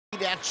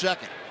At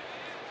second.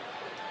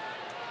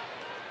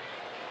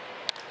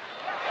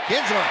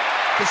 Kinsler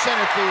to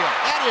center field.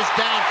 That is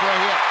down for a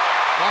hit.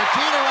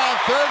 Martin around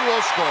third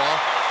will score.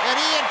 And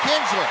Ian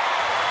Kinsler,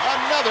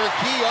 another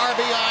key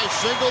RBI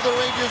single. The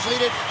Rangers lead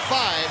it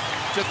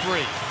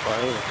 5-3. Well,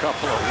 there's a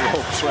couple of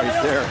ropes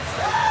right there.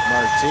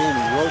 Martin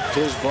roped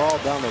his ball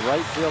down the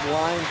right field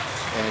line,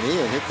 and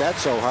Ian hit that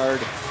so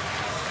hard,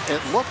 it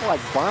looked like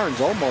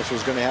Barnes almost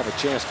was going to have a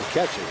chance to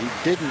catch it. He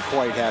didn't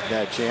quite have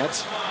that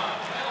chance.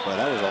 But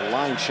that was a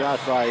line shot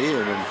by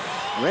Ian,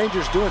 and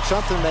Rangers doing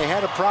something they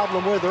had a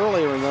problem with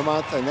earlier in the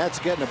month, and that's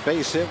getting a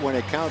base hit when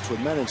it counts with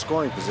men in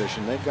scoring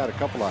position. They've got a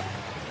couple of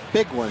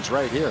big ones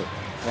right here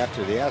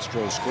after the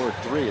Astros scored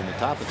 3 in the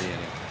top of the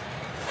inning.